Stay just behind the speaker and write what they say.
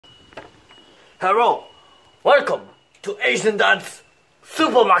Hello, welcome to Asian Dad's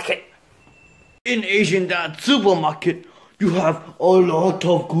Supermarket. In Asian Dad's Supermarket, you have a lot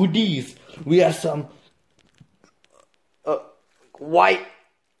of goodies. We have some white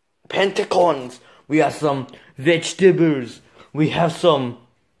pentacons. We have some vegetables. We have some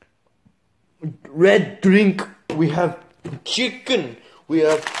red drink. We have chicken. We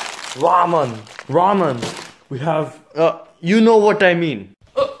have ramen. We have you know what I mean.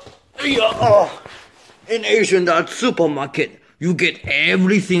 In Asian Dad's Supermarket, you get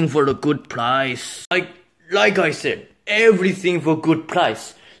everything for a good price. Like I said, everything for good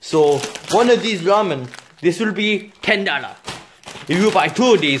price. So one of these ramen, this will be $10. If you buy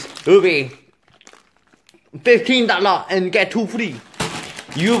two of these, it will be $15 and get two free.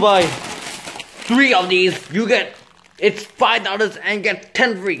 You buy three of these, you get it's $5 and get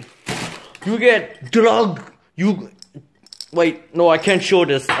 10 free. You get drug. Wait, no, I can't show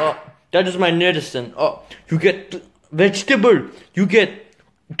this. That is my medicine. You get vegetable. You get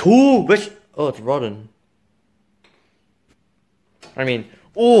two oh, it's rotten. I mean,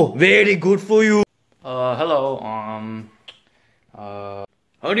 oh, very good for you. Hello.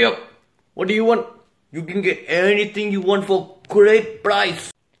 Hurry up. What do you want? You can get anything you want for great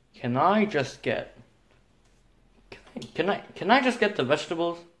price. Can I just get the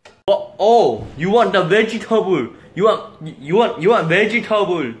vegetables? Oh, you want the vegetable? You want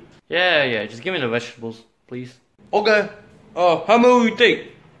vegetable? Yeah, just give me the vegetables, please. Okay. How many will you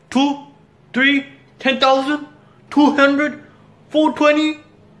take? 2, 3, 10,000, 200, 420?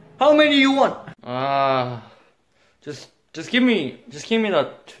 How many you want? Just give me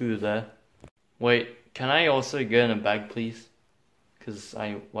that 2 there. Wait, can I also get in a bag, please? Cause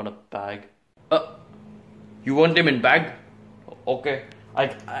I want a bag. You want them in bag? Okay.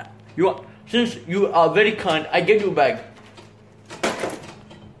 Since you are very kind, I give you a bag.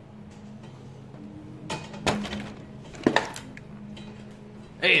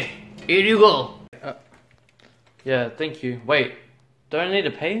 Hey, here you go. Yeah, thank you. Wait, do I need to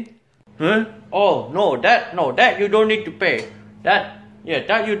pay? Huh? Oh no, that you don't need to pay. That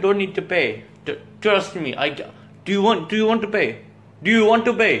you don't need to pay. Trust me. Do you want to pay? Do you want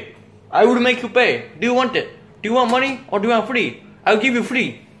to pay? I will make you pay. Do you want it? Do you want money or do you want free? I'll give you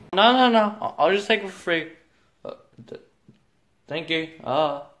free. No. I'll just take it for free. Thank you.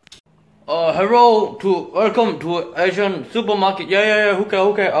 Hello, welcome to Asian Supermarket. Yeah.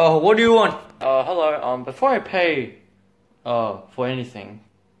 Okay. What do you want? Hello. Before I pay, for anything,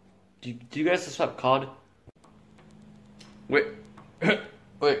 do you guys accept card? Wait.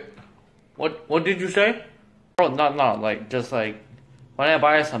 What did you say? Oh, no. Like, just like, when I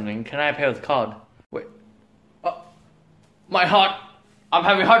buy something, can I pay with card? Wait. My heart. I'm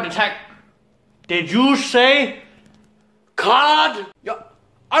having a heart attack. Did you say card? Yeah.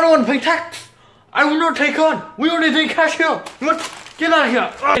 I don't want to pay tax. I will not take on. We only take cash here. Let's get out of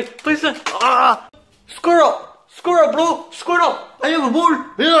here. Please. Screw up, bro. Screw up. I have a bull.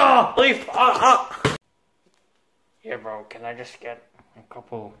 Yeah. Please. Yeah, bro. Can I just get a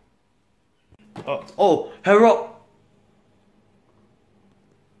couple? Oh, hello.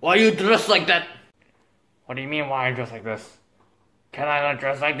 Why are you dressed like that? What do you mean? Why are you dressed like this? Can I not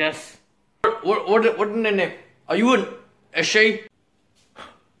dress like this? What in the name? Are you a shay?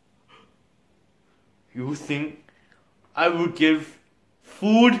 You think I would give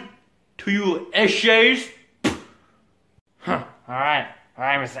food to you essays? Huh. Alright,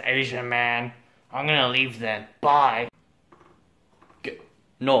 Mr. Asian man. I'm gonna leave then. Bye.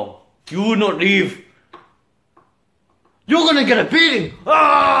 No, you will not leave. You're gonna get a beating.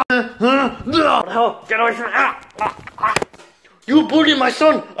 What the hell? Get away from me. You bully my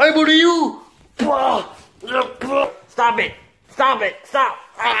son. I bully you. Stop it. Stop.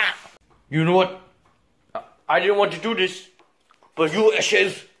 You know what? I didn't want to do this, but you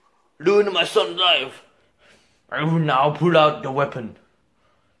ashes ruined my son's life. I will now pull out the weapon.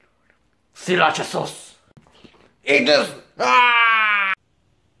 Sriracha sauce. Eat this!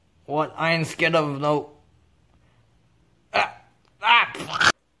 What? I ain't scared of no.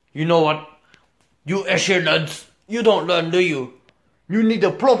 You know what? You ashes nuts. You don't learn, do you? You need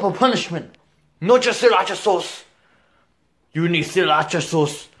a proper punishment. Not just sriracha sauce. You need sriracha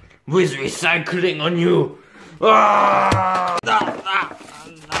sauce with recycling on you. That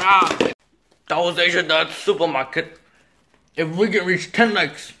was Asian Dad's Supermarket. If we can reach 10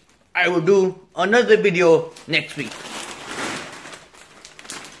 likes, I will do another video next week.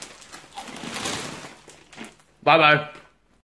 Bye bye.